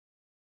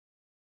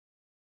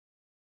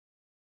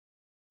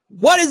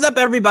What is up,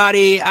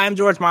 everybody? I'm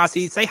George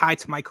Mossey. Say hi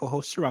to my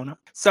co-host, Cherona.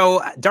 So,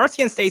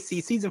 Darcey and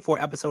Stacey, season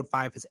 4, episode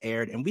 5 has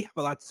aired, and we have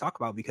a lot to talk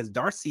about because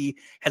Darcey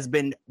has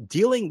been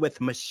dealing with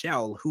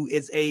Michelle, who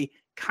is a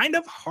kind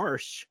of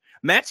harsh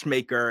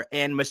matchmaker,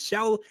 and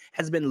Michelle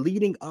has been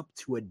leading up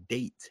to a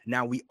date.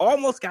 Now, we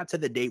almost got to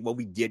the date. Well,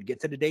 we did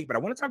get to the date, but I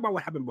want to talk about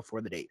what happened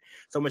before the date.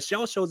 So,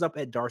 Michelle shows up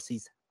at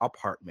Darcey's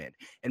apartment,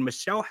 and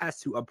Michelle has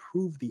to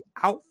approve the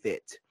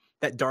outfit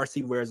that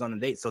Darcey wears on a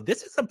date. So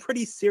this is a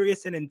pretty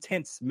serious and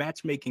intense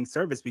matchmaking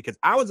service because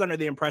I was under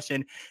the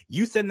impression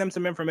you send them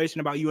some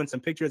information about you and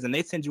some pictures and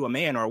they send you a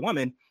man or a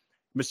woman.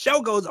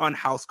 Michelle goes on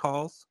house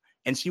calls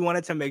and she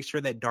wanted to make sure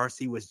that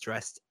Darcey was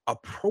dressed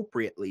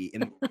appropriately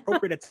in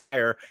appropriate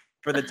attire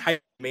for the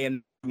type of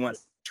man he wants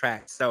to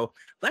attract. So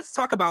let's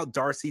talk about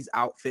Darcey's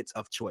outfits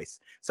of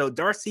choice. So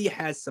Darcey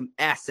has some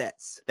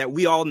assets that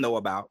we all know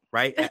about,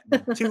 right?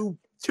 Two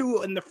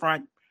in the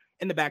front,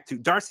 in the back too.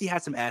 Darcey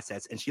has some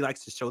assets and she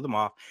likes to show them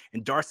off.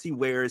 And Darcey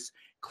wears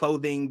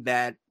clothing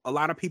that a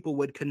lot of people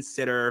would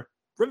consider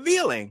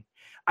revealing.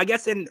 I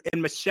guess in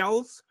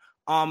Michelle's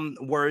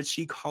words,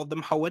 she called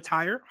them hoe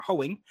attire,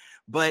 hoeing.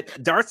 But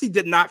Darcey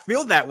did not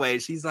feel that way.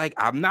 She's like,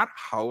 I'm not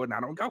hoeing. I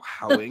don't go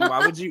hoeing.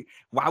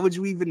 Why would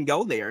you even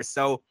go there?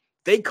 So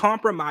they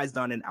compromised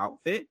on an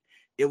outfit.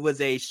 It was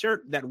a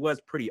shirt that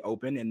was pretty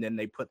open, and then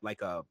they put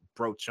like a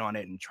brooch on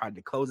it and tried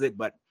to close it,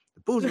 but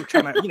the booze were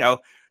trying to,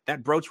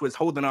 that brooch was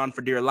holding on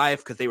for dear life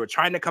because they were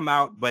trying to come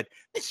out, but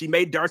she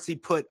made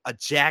Darcey put a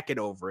jacket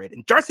over it.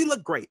 And Darcey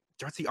looked great.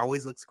 Darcey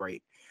always looks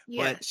great.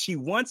 Yeah. But she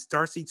wants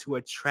Darcey to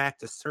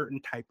attract a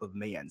certain type of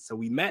man. So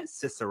we met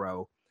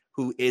Cicero,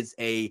 who is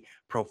a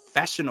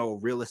professional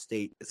real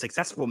estate,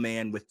 successful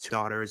man with 2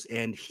 daughters.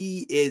 And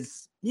he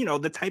is,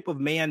 the type of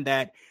man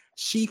that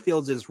she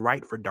feels is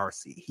right for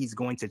Darcey. He's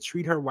going to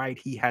treat her right.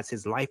 He has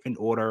his life in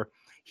order.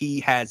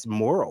 He has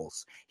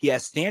morals. He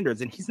has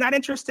standards. And he's not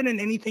interested in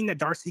anything that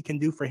Darcey can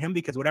do for him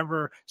because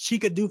whatever she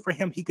could do for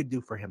him, he could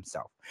do for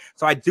himself.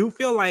 So I do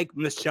feel like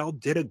Michelle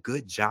did a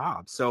good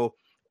job. So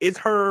is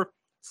her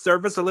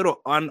service a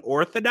little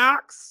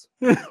unorthodox?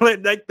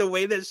 Like the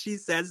way that she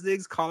says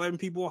things, calling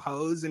people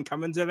hoes and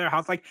coming to their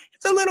house. Like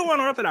it's a little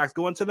unorthodox.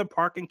 Going to the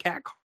park and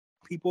cat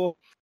people,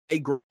 they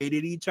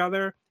graded each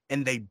other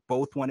and they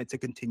both wanted to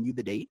continue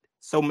the date.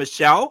 So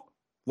Michelle,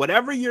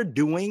 whatever you're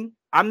doing,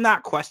 I'm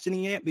not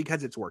questioning it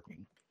because it's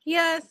working.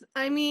 Yes,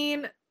 I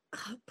mean,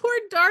 poor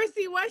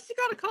Darcey. Why she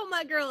gotta call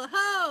my girl a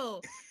hoe?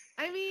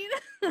 I mean,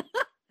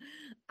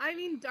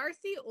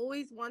 Darcey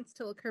always wants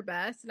to look her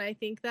best, and I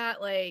think that,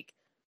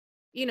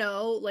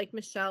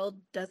 Michelle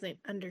doesn't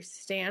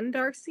understand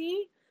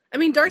Darcey. I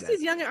mean,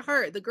 Darcey's young at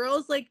heart. The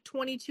girl's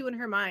 22 in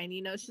her mind.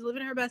 She's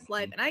living her best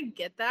life, and I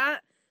get that.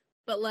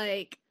 But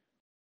I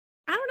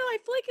don't know. I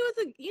feel like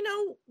it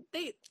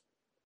was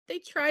they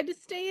tried to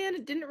stay in.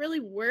 It didn't really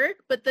work,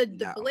 but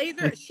the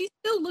blazer, she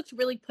still looked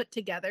really put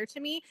together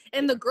to me.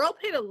 And the girl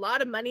paid a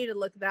lot of money to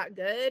look that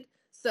good.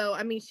 So,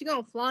 she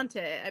gonna flaunt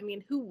it.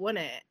 Who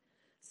wouldn't?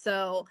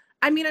 So,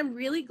 I'm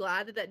really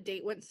glad that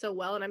date went so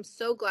well. And I'm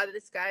so glad that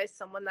this guy is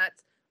someone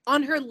that's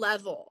on her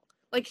level.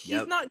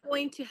 She's not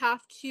going to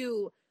have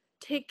to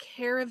take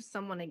care of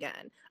someone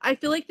again. I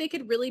feel like they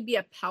could really be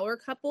a power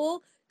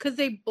couple because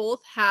they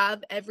both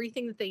have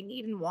everything that they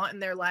need and want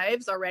in their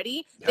lives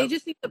already. Yep. They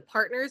just need the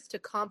partners to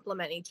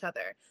complement each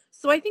other.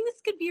 So I think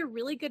this could be a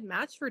really good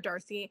match for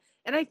Darcey.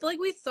 And I feel like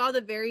we saw the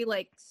very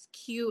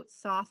cute,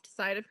 soft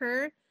side of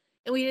her.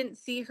 And we didn't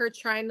see her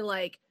trying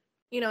to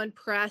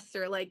impress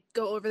or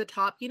go over the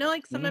top.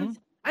 Sometimes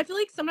I feel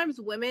like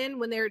sometimes women,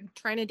 when they're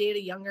trying to date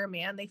a younger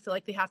man, they feel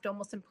like they have to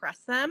almost impress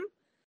them.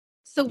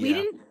 So we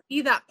didn't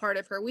see that part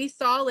of her. We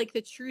saw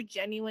the true,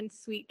 genuine,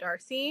 sweet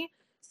Darcey.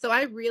 So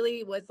I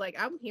really was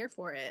I'm here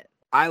for it.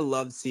 I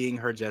love seeing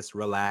her just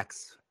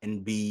relax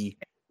and be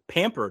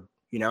pampered,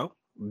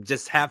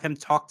 just have him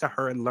talk to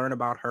her and learn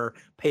about her,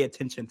 pay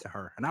attention to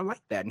her. And I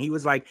like that. And he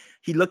was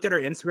he looked at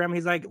her Instagram.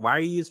 He's like, why are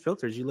you use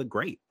filters? You look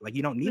great.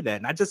 You don't need that.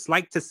 And I just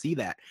like to see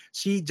that.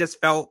 She just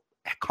felt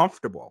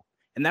comfortable.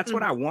 And that's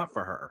what I want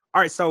for her.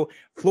 All right. So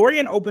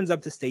Florian opens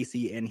up to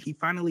Stacey and he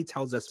finally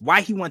tells us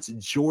why he wants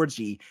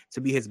Georgie to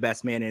be his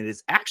best man. And it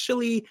is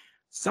actually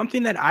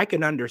something that I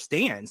can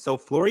understand. So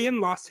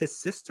Florian lost his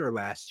sister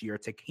last year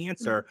to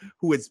cancer,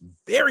 who is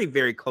very,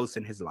 very close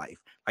in his life.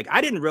 I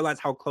didn't realize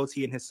how close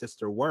he and his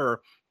sister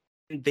were.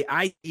 And the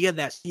idea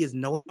that she is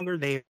no longer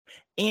there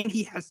and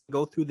he has to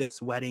go through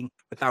this wedding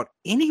without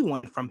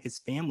anyone from his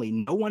family,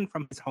 no one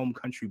from his home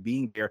country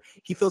being there,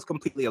 he feels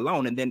completely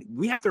alone. And then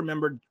we have to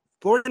remember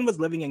Florian was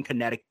living in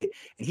Connecticut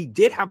and he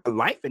did have a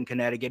life in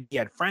Connecticut. He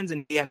had friends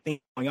and he had things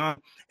going on.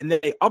 And then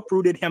they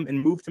uprooted him and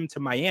moved him to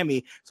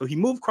Miami. So he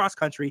moved cross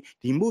country.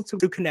 He moved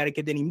to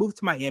Connecticut. Then he moved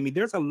to Miami.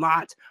 There's a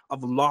lot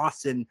of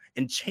loss and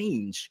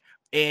change.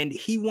 And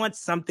he wants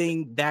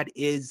something that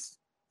is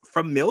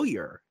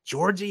familiar.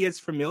 Georgie is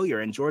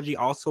familiar. And Georgie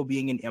also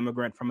being an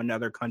immigrant from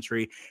another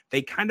country,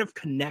 they kind of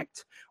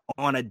connect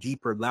on a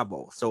deeper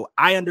level. So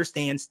I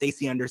understand,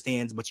 Stacey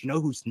understands, but you know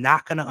who's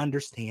not going to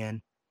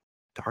understand?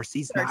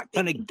 Darcey's not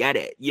going to get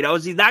it.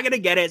 She's not going to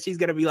get it. She's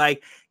going to be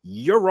like,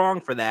 you're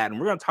wrong for that. And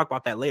we're going to talk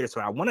about that later.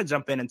 So I want to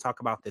jump in and talk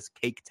about this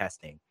cake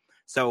testing.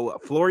 So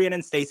Florian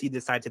and Stacey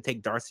decide to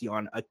take Darcey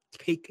on a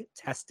cake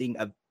testing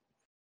of,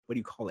 what do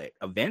you call it?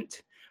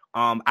 Event,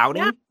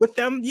 outing with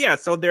them. Yeah.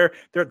 So they're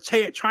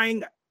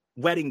trying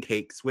wedding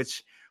cakes,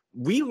 which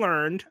we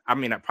learned. I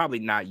mean, probably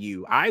not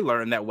you. I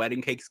learned that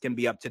wedding cakes can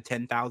be up to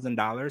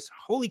 $10,000.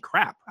 Holy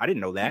crap. I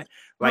didn't know that.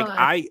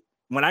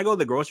 When I go to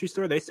the grocery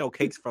store, they sell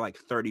cakes for like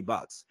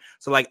 $30.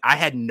 So like, I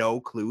had no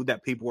clue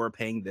that people were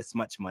paying this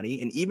much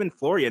money. And even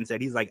Florian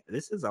said, he's like,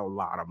 this is a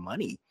lot of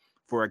money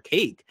for a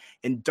cake.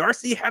 And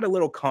Darcey had a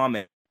little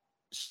comment.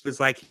 She was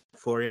like,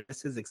 Florian,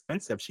 this is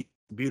expensive. She's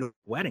a beautiful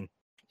wedding.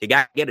 You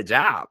got to get a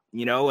job,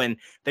 and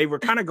they were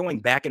kind of going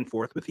back and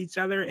forth with each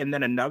other. And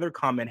then another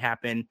comment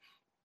happened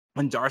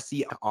when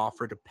Darcey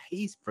offered to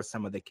pay for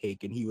some of the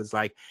cake. And he was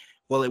like,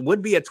 well, it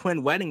would be a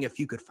twin wedding if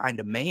you could find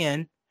a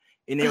man.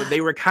 And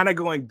they were kind of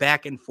going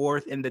back and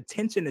forth, and the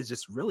tension is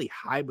just really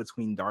high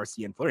between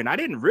Darcey and Florian. I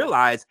didn't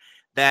realize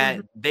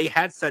that they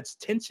had such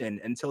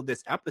tension until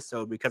this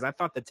episode, because I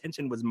thought the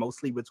tension was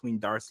mostly between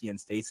Darcey and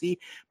Stacey.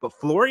 But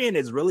Florian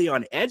is really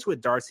on edge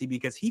with Darcey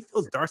because he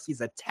feels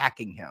Darcey's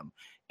attacking him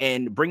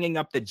and bringing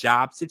up the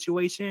job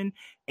situation.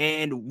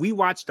 And we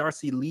watched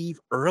Darcey leave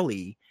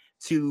early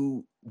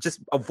to just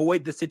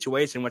avoid the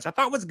situation, which I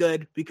thought was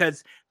good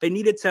because they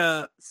needed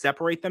to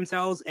separate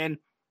themselves. And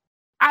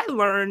I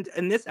learned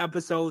in this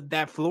episode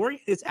that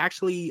Florian is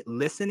actually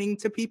listening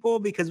to people,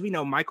 because we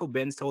know Michael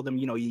Benz told him,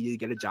 you need to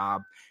get a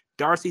job.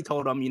 Darcey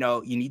told him, you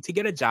need to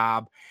get a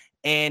job.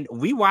 And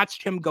we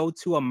watched him go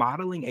to a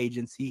modeling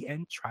agency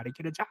and try to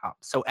get a job.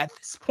 So at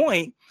this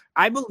point,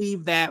 I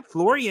believe that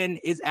Florian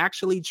is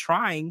actually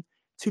trying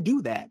to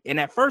do that. And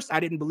at first, I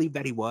didn't believe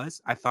that he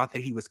was. I thought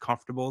that he was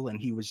comfortable and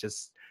he was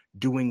just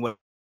doing what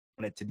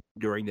wanted to do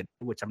during the day,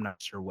 which I'm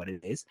not sure what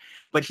it is.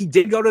 But he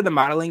did go to the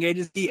modeling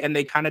agency and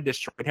they kind of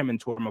destroyed him and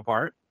tore him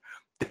apart.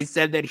 They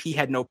said that he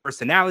had no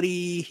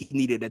personality, he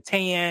needed a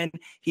tan,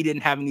 he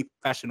didn't have any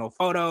professional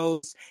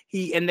photos.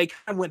 And they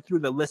kind of went through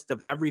the list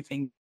of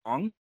everything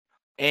wrong.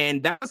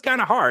 And that was kind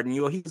of hard. And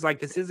he was like,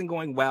 this isn't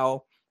going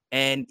well.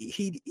 And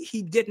he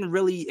didn't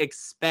really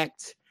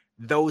expect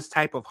those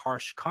type of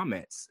harsh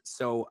comments.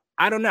 So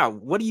I don't know.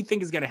 What do you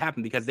think is going to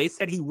happen? Because they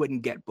said he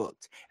wouldn't get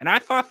booked. And I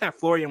thought that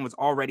Florian was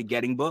already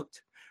getting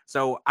booked.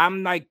 So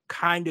I'm like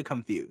kind of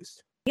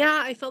confused.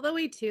 Yeah, I felt that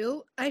way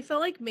too. I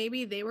felt like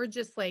maybe they were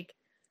just like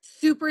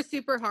super,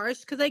 super harsh,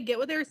 because I get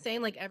what they were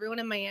saying. Like, everyone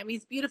in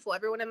Miami's beautiful.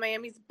 Everyone in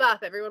Miami's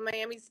buff. Everyone in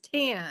Miami's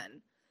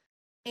tan.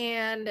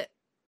 And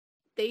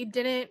they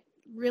didn't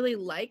really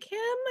like him,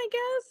 I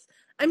guess.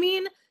 I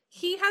mean,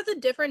 he has a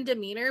different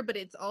demeanor, but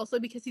it's also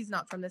because he's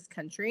not from this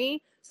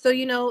country. So,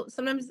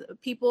 sometimes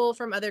people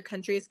from other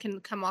countries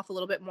can come off a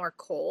little bit more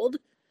cold.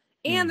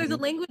 And there's a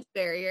language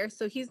barrier.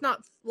 So he's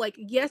not like,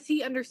 yes,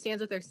 he understands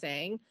what they're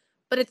saying,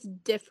 but it's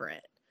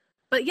different.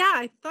 But yeah,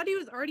 I thought he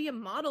was already a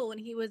model when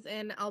he was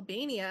in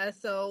Albania.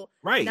 So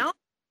now I'm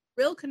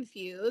real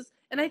confused.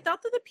 And I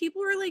thought that the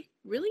people were like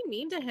really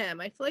mean to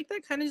him. I feel like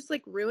that kind of just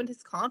like ruined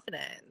his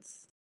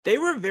confidence. They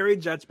were very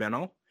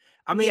judgmental.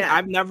 I mean,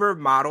 I've never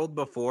modeled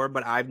before,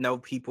 but I've known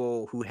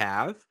people who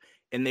have,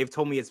 and they've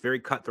told me it's very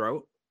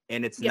cutthroat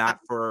and it's not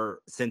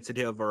for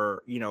sensitive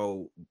or,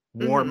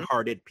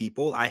 warm-hearted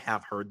people. I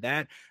have heard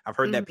that. I've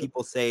heard that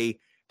people say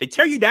they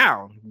tear you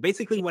down,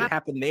 basically what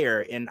happened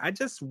there. And I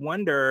just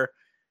wonder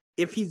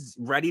if he's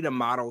ready to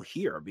model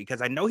here,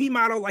 because I know he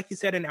modeled, like you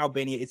said, in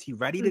Albania. Is he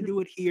ready to do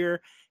it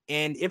here?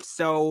 And if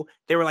so,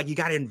 they were like, you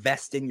got to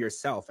invest in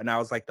yourself. And I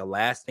was like, the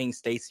last thing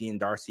Stacey and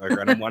Darcey are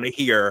going to want to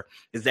hear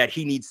is that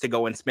he needs to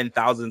go and spend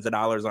thousands of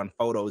dollars on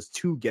photos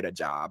to get a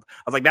job.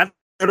 I was like, that's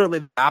literally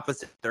the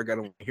opposite they're going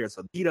to want to hear.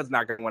 So he does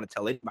not going to want to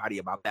tell anybody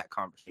about that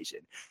conversation,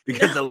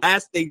 because the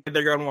last thing that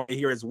they're going to want to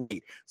hear is,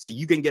 wait, so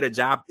you can get a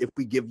job if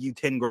we give you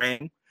 10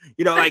 grand?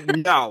 Like,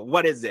 no,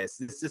 what is this?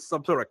 Is this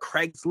some sort of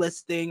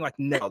Craigslist thing? Like,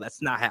 no,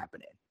 that's not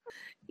happening.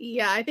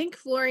 Yeah, I think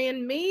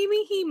Florian, maybe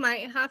he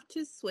might have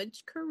to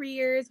switch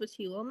careers, which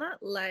he will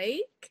not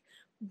like.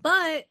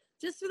 But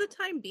just for the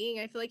time being,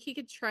 I feel like he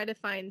could try to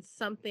find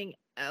something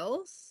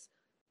else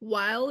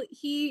while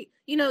he,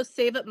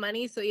 save up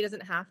money so he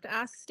doesn't have to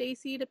ask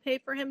Stacey to pay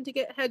for him to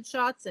get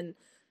headshots and,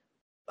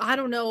 I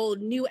don't know,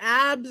 new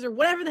abs or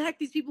whatever the heck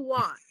these people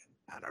want.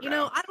 I don't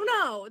know. I don't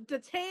know. The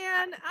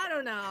tan, I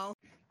don't know.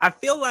 I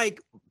feel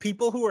like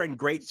people who are in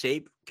great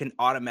shape can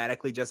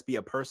automatically just be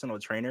a personal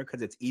trainer,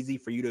 because it's easy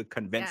for you to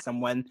convince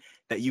someone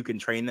that you can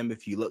train them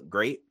if you look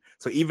great.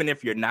 So even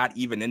if you're not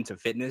even into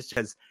fitness,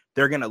 because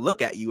they're going to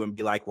look at you and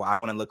be like, well, I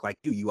want to look like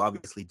you. You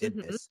obviously did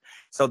this.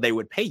 So they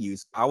would pay you.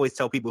 So I always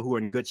tell people who are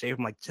in good shape,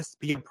 I'm like, just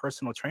be a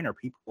personal trainer.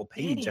 People will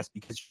pay you just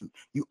because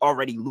you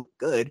already look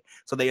good.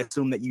 So they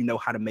assume that you know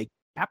how to make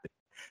it happen.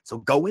 So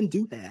go and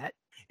do that,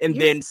 and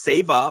then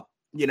save up.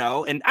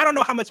 And I don't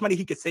know how much money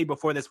he could save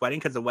before this wedding,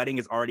 because the wedding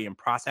is already in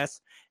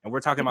process, and we're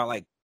talking about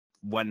like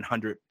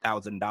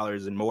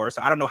 $100,000 and more.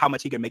 So I don't know how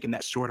much he can make in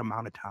that short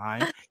amount of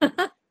time.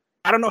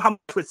 I don't know how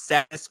much would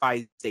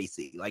satisfy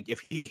Stacey. Like, if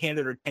he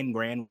handed her 10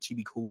 grand, would she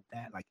be cool with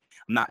that? Like,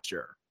 I'm not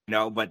sure,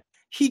 but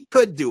he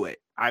could do it.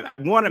 I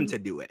want him to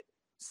do it.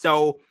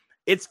 So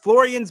it's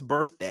Florian's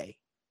birthday,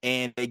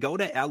 and they go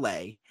to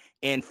LA,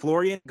 and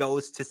Florian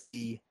goes to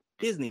see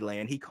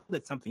Disneyland. He called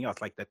it something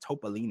else, like the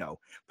Topolino,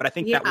 but I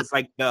think that was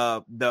like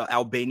the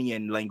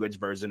Albanian language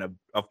version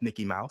of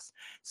Mickey Mouse.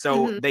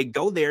 So they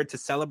go there to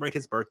celebrate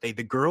his birthday.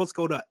 The girls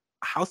go to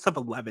House of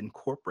 11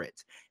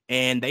 corporate,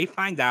 and they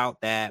find out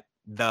that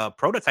the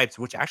prototypes,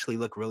 which actually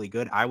look really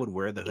good, I would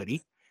wear the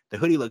hoodie. The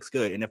hoodie looks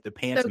good, and if the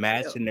pants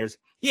match, and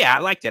I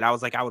liked it. I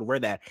was like, I would wear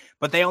that,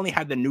 but they only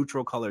had the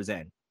neutral colors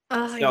in.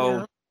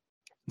 So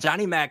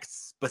Johnny Mac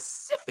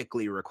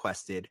specifically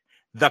requested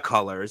the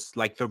colors,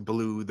 like the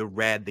blue, the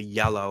red, the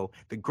yellow,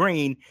 the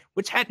green,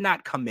 which had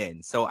not come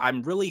in. So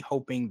I'm really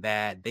hoping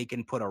that they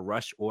can put a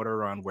rush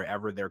order on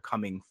wherever they're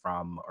coming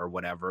from or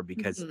whatever,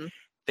 because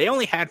they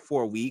only had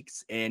 4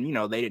 weeks, and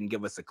they didn't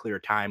give us a clear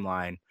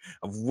timeline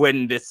of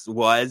when this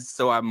was.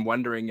 So I'm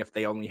wondering if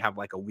they only have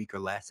like a week or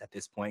less at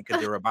this point,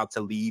 because they're about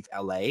to leave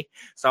LA.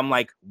 So I'm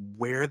like,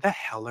 where the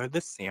hell are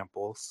the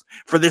samples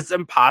for this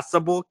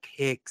Impossible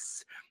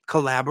Kicks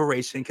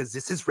collaboration? Because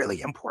this is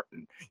really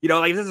important.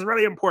 This is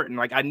really important.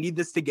 Like, I need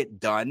this to get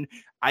done.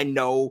 I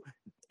know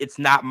it's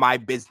not my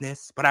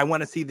business, but I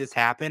want to see this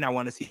happen. I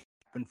want to see it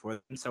happen for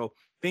them. So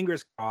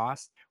fingers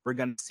crossed, we're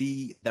going to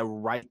see the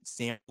right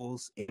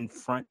samples in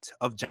front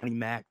of Johnny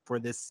Mac for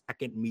this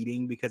second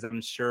meeting, because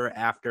I'm sure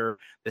after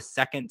the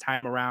second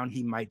time around,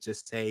 he might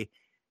just say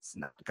it's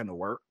not going to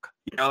work.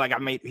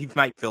 He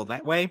might feel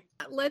that way.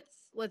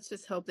 Let's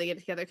just hope they get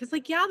together. Because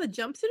the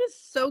jumpsuit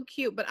is so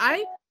cute, but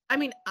I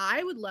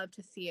would love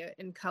to see it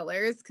in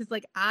colors, because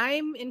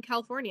I'm in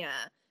California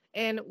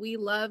and we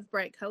love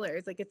bright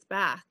colors. It's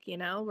back,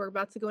 we're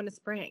about to go into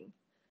spring.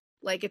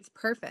 It's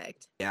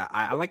perfect. Yeah,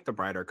 I like the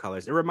brighter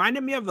colors. It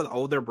reminded me of an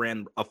older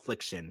brand,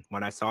 Affliction,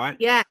 when I saw it.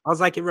 Yeah. I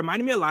was like, it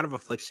reminded me a lot of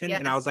Affliction. Yes.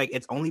 And I was like,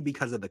 it's only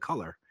because of the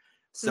color.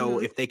 So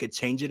if they could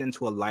change it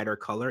into a lighter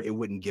color, it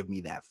wouldn't give me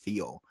that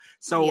feel.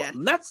 So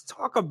let's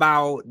talk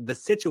about the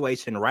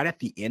situation right at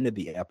the end of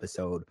the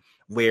episode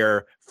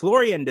where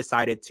Florian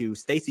decided to,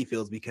 Stacey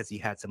feels because he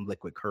had some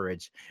liquid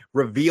courage,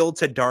 reveal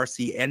to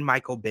Darcey and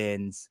Michael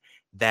Benz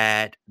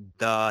that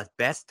the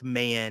best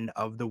man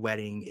of the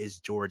wedding is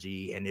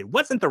Georgie, and it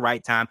wasn't the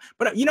right time.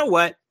 But you know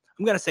what?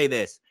 I'm going to say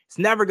this. It's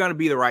never going to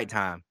be the right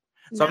time.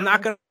 So I'm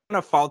not going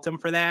to fault him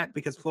for that,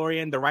 because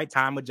Florian, the right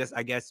time would just,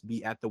 I guess,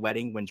 be at the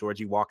wedding when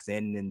Georgie walks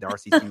in and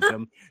Darcey sees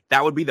him.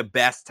 That would be the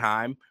best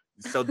time.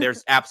 So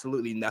there's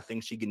absolutely nothing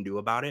she can do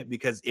about it,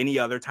 because any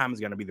other time is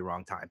going to be the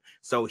wrong time.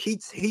 So he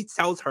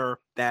tells her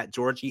that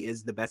Georgie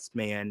is the best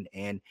man,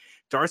 and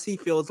Darcey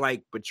feels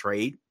like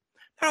betrayed.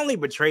 Not only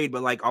betrayed,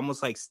 but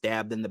almost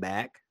stabbed in the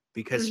back,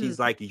 because she's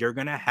like, you're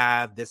going to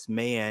have this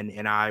man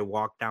and I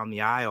walk down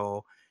the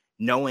aisle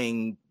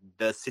knowing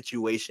the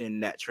situation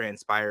that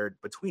transpired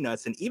between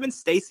us. And even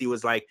Stacey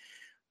was like,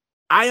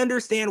 I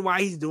understand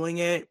why he's doing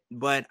it,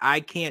 but I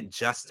can't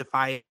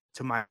justify it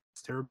to my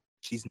sister.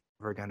 She's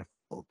never going to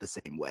feel the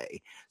same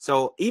way.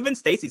 So even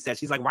Stacey said,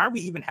 she's like, why are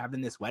we even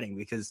having this wedding?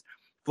 Because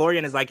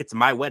Florian is like, it's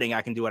my wedding.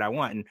 I can do what I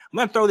want. And I'm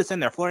going to throw this in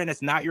there. Florian,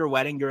 it's not your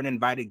wedding. You're an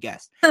invited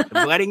guest.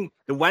 The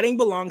wedding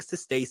belongs to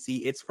Stacey.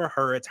 It's for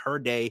her. It's her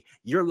day.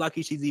 You're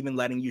lucky she's even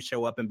letting you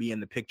show up and be in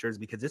the pictures,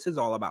 because this is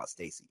all about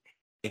Stacey.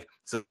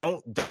 So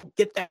don't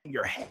get that in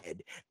your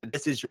head.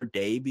 This is your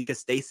day, because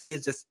Stacey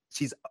is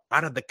she's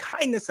out of the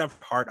kindness of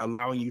her heart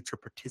allowing you to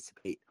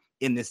participate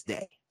in this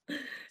day.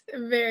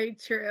 Very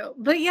true.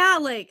 But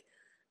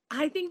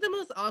I think the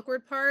most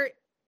awkward part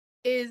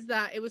is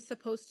that it was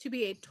supposed to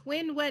be a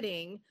twin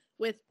wedding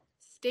with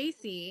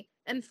Stacey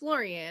and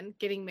Florian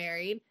getting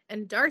married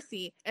and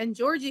Darcey and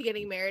Georgie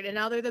getting married, and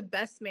now they're the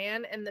best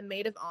man and the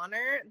maid of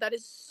honor. That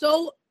is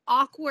so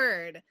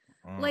awkward.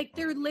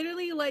 They're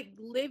literally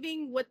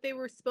living what they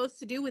were supposed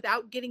to do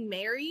without getting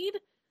married.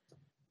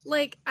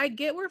 I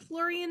get where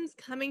Florian's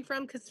coming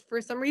from, because for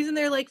some reason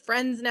they're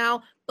friends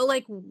now, but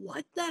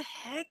what the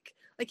heck?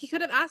 He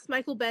could have asked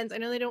Michael Benz. I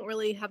know they don't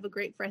really have a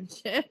great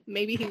friendship.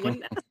 Maybe he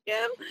wouldn't ask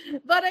him.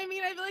 But I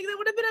feel like that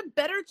would have been a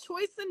better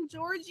choice than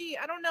Georgie.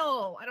 I don't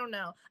know.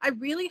 I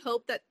really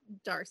hope that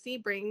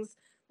Darcey brings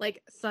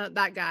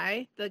that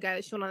guy, the guy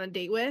that she went on a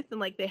date with,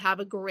 and they have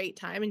a great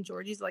time, and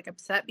Georgie's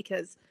upset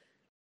because,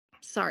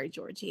 sorry,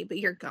 Georgie, but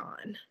you're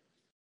gone.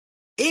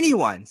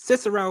 Anyone,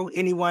 Cicero,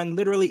 anyone,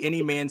 literally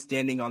any man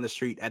standing on the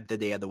street at the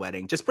day of the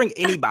wedding. Just bring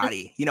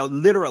anybody,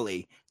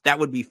 literally, that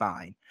would be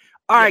fine.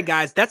 All right,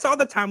 guys, that's all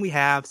the time we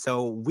have.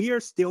 So we are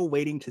still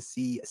waiting to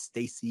see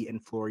Stacey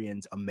and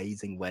Florian's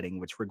amazing wedding,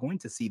 which we're going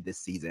to see this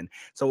season.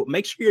 So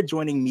make sure you're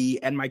joining me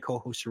and my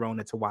co-host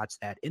Cherona to watch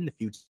that in the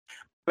future.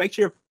 Make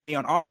sure you're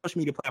on all social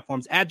media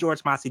platforms at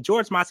George Mossey,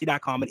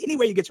 georgemossey.com, and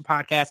anywhere you get your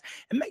podcast.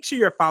 And make sure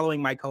you're following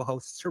my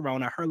co-host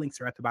Cherona. Her links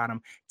are at the bottom,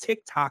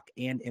 TikTok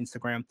and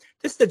Instagram.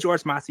 This is the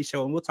George Mossey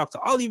Show, and we'll talk to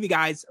all of you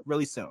guys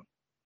really soon.